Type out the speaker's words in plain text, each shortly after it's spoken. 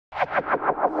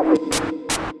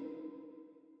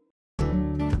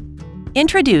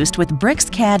Introduced with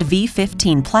BricsCAD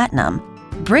V15 Platinum,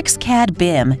 BricsCAD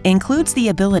BIM includes the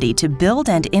ability to build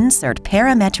and insert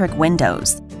parametric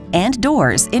windows and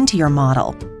doors into your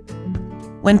model.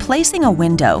 When placing a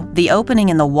window, the opening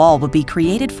in the wall will be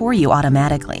created for you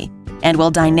automatically and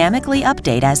will dynamically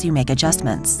update as you make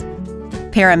adjustments.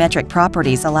 Parametric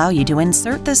properties allow you to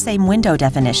insert the same window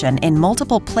definition in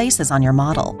multiple places on your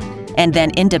model, and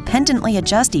then independently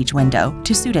adjust each window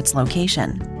to suit its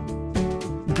location.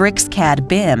 BricsCAD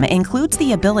BIM includes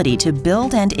the ability to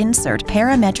build and insert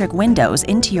parametric windows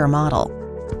into your model.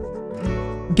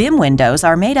 BIM windows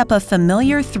are made up of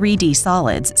familiar 3D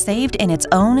solids saved in its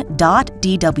own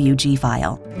 .dwg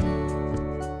file.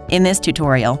 In this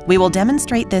tutorial, we will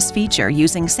demonstrate this feature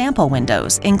using sample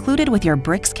windows included with your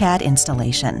BricsCAD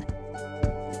installation.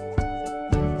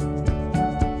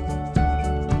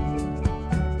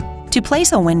 To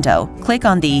place a window, click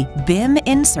on the BIM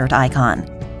Insert icon.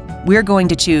 We're going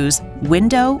to choose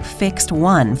Window Fixed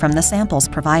 1 from the samples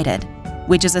provided,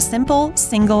 which is a simple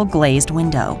single glazed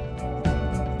window.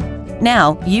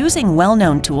 Now, using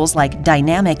well-known tools like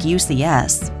Dynamic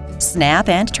UCS, Snap,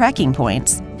 and Tracking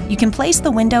Points, you can place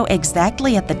the window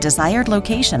exactly at the desired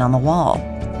location on the wall.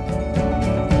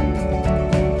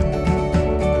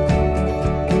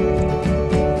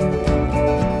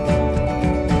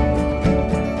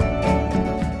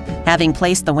 Having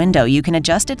placed the window, you can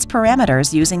adjust its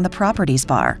parameters using the Properties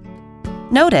bar.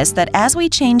 Notice that as we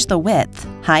change the width,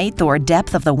 height, or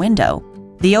depth of the window,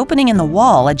 the opening in the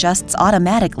wall adjusts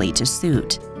automatically to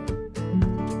suit.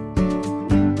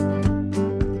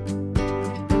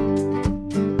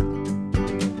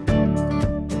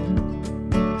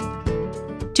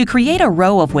 To create a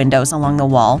row of windows along the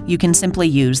wall, you can simply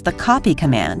use the Copy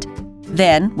command.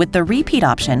 Then, with the Repeat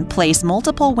option, place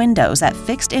multiple windows at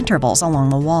fixed intervals along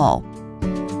the wall.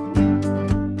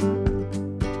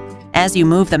 As you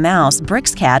move the mouse,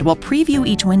 BricsCAD will preview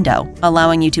each window,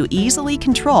 allowing you to easily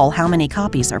control how many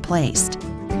copies are placed.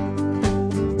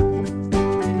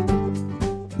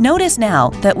 Notice now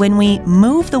that when we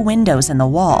move the windows in the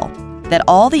wall, that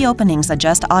all the openings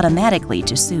adjust automatically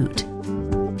to suit.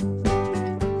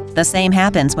 The same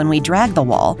happens when we drag the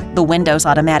wall. The windows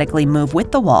automatically move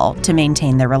with the wall to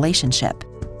maintain their relationship.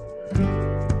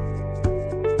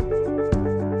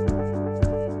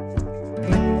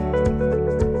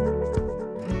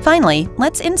 Finally,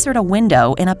 let's insert a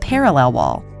window in a parallel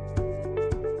wall.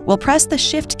 We'll press the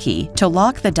Shift key to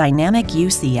lock the Dynamic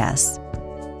UCS.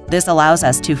 This allows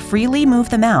us to freely move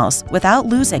the mouse without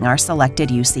losing our selected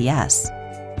UCS.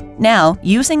 Now,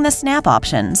 using the Snap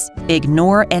options,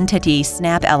 Ignore Entity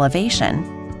Snap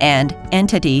Elevation and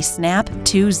Entity Snap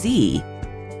to Z,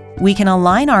 we can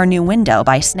align our new window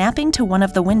by snapping to one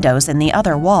of the windows in the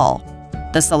other wall.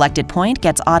 The selected point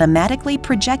gets automatically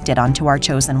projected onto our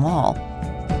chosen wall.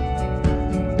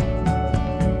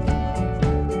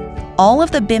 All of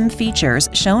the BIM features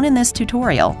shown in this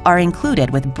tutorial are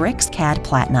included with BricsCAD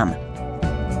Platinum.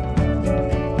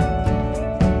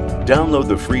 Download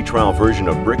the free trial version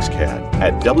of BricsCAD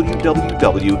at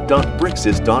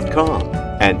www.bricsys.com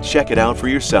and check it out for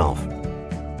yourself.